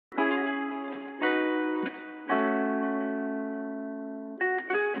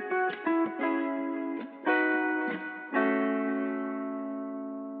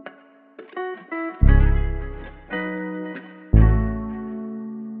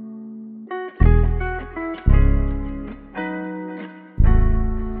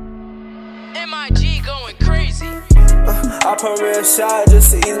I put real shot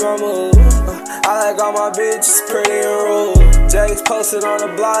just to ease my mood. I like all my bitches pretty and rude. Jake's posted on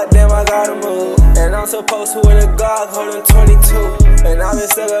the block, damn I gotta move. And I'm supposed to with a Glock holding 22. And I've been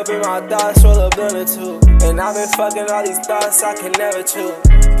stuck up in my thoughts, roll up done or two. And I've been fucking all these thoughts I can never choose.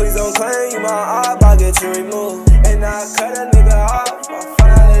 Please don't claim you my op, I'll get you removed. And I cut a nigga off, I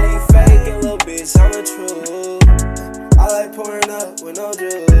find out that he fake. And little bitch, I'm the truth. I like pouring up with no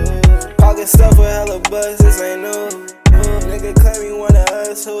juice. Pocket stuff with hella buzz, this ain't new. Nigga claim you one of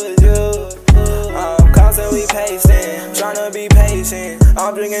us, who is you? I'm constantly pacing, tryna be patient.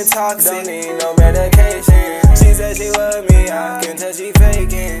 I'm drinking toxic, don't need no medication. She said she love me, I can tell she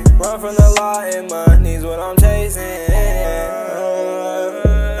faking. Run from the law and money's what I'm chasing.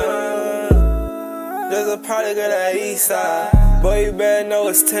 There's a product of that east side. Boy, you better know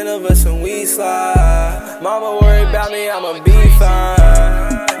it's 10 of us when we slide. Mama worry about me, I'ma be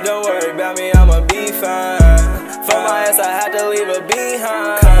fine. Don't worry about me, I'ma be fine. For my ass, I had to leave her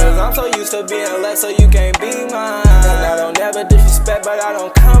behind. Cause I'm so used to being left, so you can't be mine. And I don't ever disrespect, but I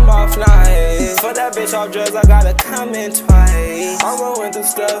don't come off nice. For that bitch off drugs, I gotta come in twice. I'm going through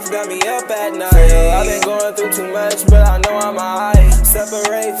stuff, got me up at night. I've been going through too much, but I know I'm alright.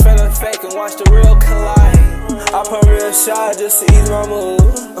 Separate from the fake and watch the real collide. I put real shot just to ease my mood.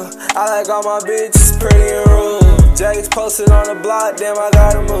 I like all my bitches pretty and rude. Jake's posted on the block, damn I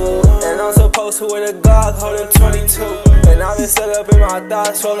gotta move. And I'm supposed to with a Glock holding 22. And I've been stuck up in my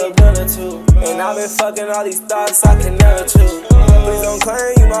thoughts, roll up done or two. And I've been fucking all these thoughts I can never choose. Please don't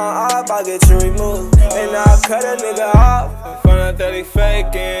claim you my op, I'll get you removed. And I cut a nigga off in front of 30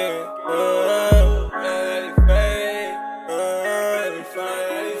 faking.